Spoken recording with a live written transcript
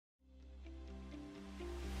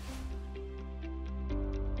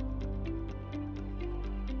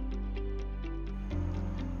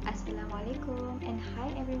Assalamualaikum and hi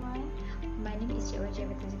everyone. My name is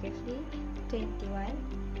WAJIHAH ZULKFLI 21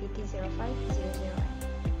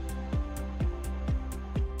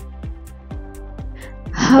 805001.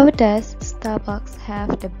 How does Starbucks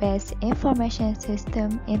have the best information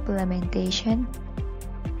system implementation?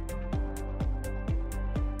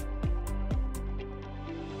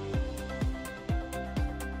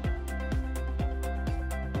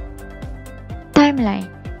 Timeline.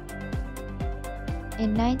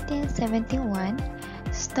 In 1971,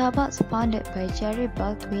 Starbucks, founded by Jerry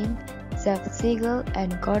Baldwin, Zach Siegel,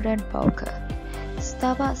 and Gordon Bowker.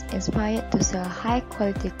 Starbucks inspired to sell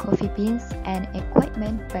high-quality coffee beans and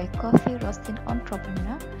equipment by coffee roasting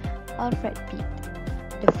entrepreneur Alfred Pitt.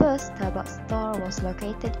 The first Starbucks store was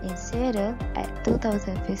located in Seattle at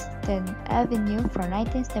 2000 Fiston Avenue from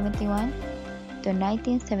 1971 to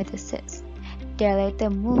 1976. They later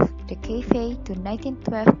moved the cafe to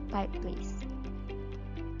 1912 Pike Place.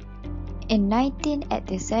 In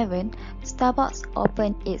 1987, Starbucks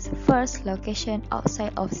opened its first location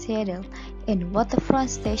outside of Seattle in Waterfront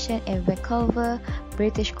Station in Vancouver,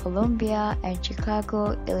 British Columbia, and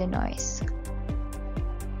Chicago, Illinois.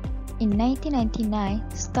 In 1999,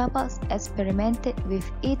 Starbucks experimented with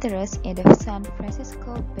eateries in the San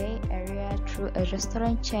Francisco Bay Area through a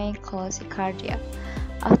restaurant chain called Sicardia.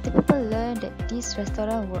 After people learned that these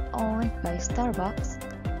restaurants were owned by Starbucks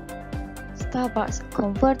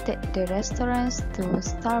converted the restaurants to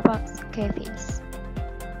Starbucks cafes.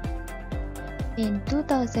 In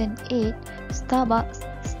 2008, Starbucks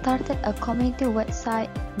started a community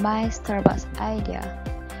website, My Starbucks Idea,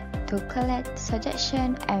 to collect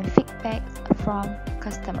suggestions and feedback from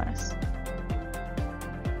customers.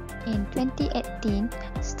 In 2018,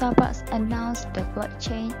 Starbucks announced the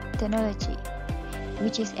blockchain technology,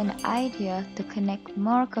 which is an idea to connect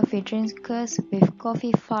more coffee drinkers with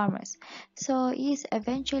coffee farmers, so it is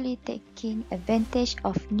eventually taking advantage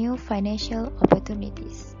of new financial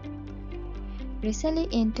opportunities. Recently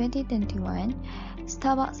in 2021,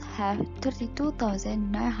 Starbucks have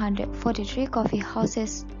 32,943 coffee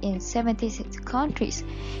houses in 76 countries,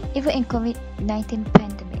 even in COVID-19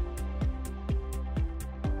 pandemic.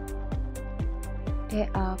 There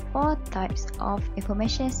are 4 types of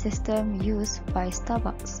information system used by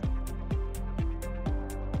Starbucks.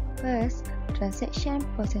 First, transaction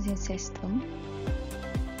processing system.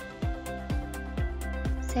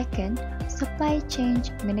 Second, supply chain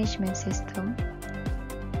management system.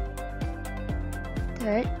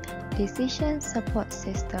 Third, decision support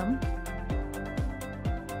system.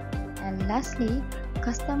 And lastly,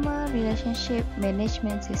 customer relationship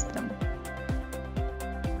management system.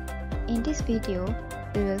 In this video,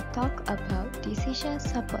 we will talk about decision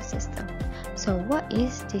support system. So what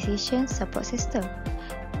is decision support system?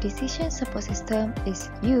 Decision support system is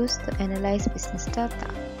used to analyze business data.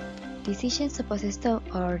 Decision support system,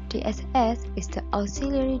 or DSS, is the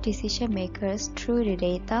auxiliary decision makers through the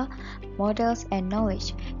data, models, and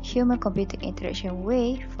knowledge, human-computer interaction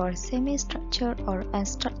way for semi-structured or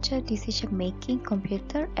unstructured decision-making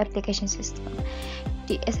computer application system.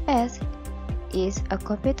 DSS is a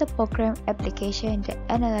computer program application that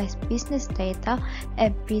analyzes business data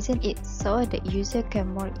and presents it so that user can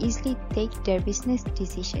more easily take their business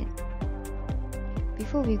decision.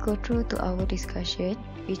 Before we go through to our discussion,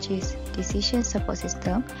 which is decision support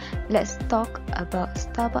system, let's talk about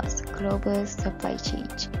Starbucks Global Supply Chain.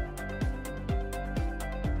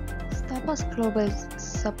 Starbucks Global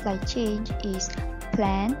Supply Chain is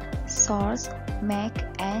plan, source, make,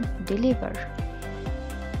 and deliver.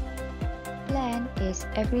 Plan is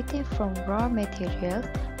everything from raw materials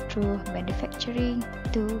through manufacturing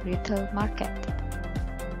to retail market.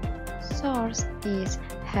 Source is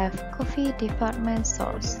have coffee department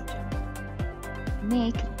source.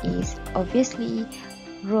 Make is obviously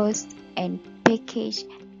roast and package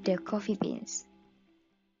the coffee beans.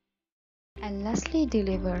 And lastly,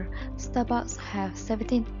 deliver. Starbucks have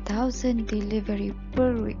 17,000 delivery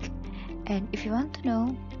per week. And if you want to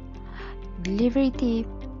know, delivery tip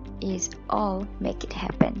is all make it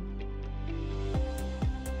happen.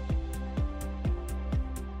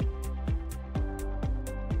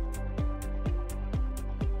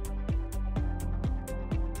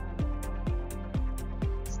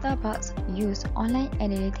 Starbucks use online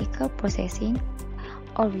analytical processing,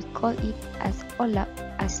 or we call it as OLAP,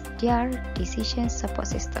 as their decision support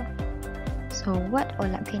system. So what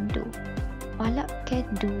OLAP can do? OLAP can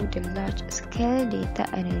do the large-scale data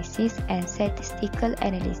analysis and statistical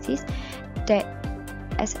analysis that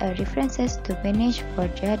as a references to manage for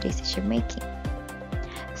their decision making.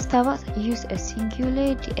 Starbucks use a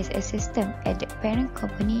singular DSS system at the parent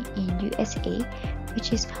company in USA,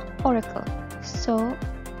 which is Oracle. So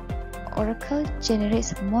Oracle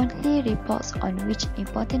generates monthly reports on which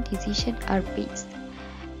important decisions are based.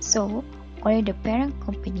 So, only the parent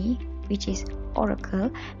company, which is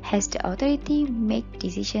Oracle, has the authority to make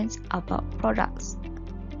decisions about products.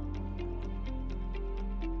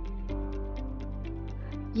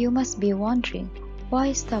 You must be wondering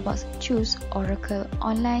why Starbucks choose Oracle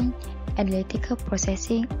Online Analytical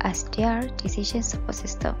Processing as their decision support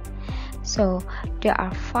system. So, there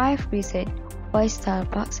are 5 reasons why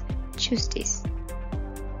Starbucks choose this.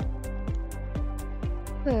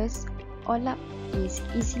 First, OLAP is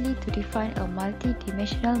easily to define a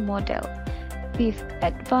multi-dimensional model with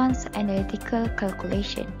advanced analytical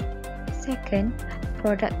calculation. Second,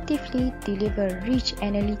 productively deliver rich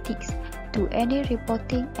analytics to any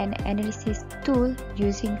reporting and analysis tool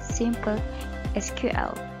using simple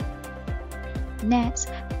SQL. Next,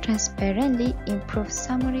 transparently improve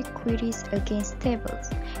summary queries against tables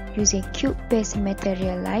using cube-based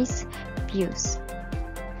materialized views.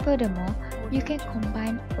 Furthermore, you can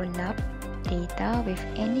combine OLAP data with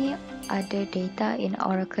any other data in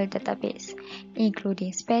Oracle database,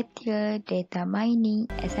 including spatial, data mining,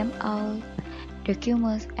 XML,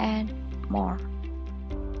 documents, and more.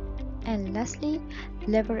 And lastly,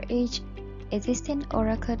 leverage existing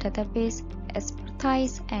Oracle database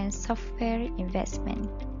expertise and software investment.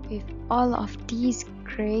 With all of these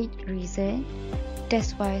great reasons,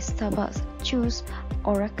 that's why Starbucks choose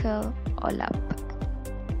Oracle OLAP.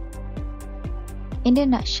 In a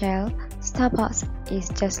nutshell, Starbucks is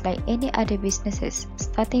just like any other businesses,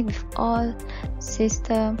 starting with all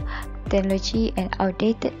system, technology, and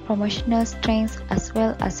outdated promotional strengths as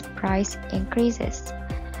well as price increases.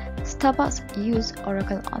 Starbucks use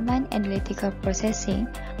Oracle Online Analytical Processing,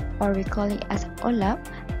 or we call it as OLAP,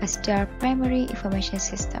 as their primary information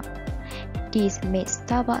system. This makes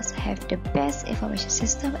Starbucks have the best information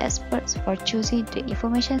system experts for choosing the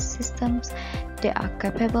information systems that are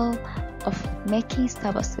capable of making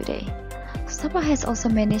Starbucks today. Starbucks has also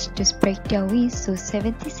managed to spread their wings to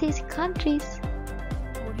 76 countries.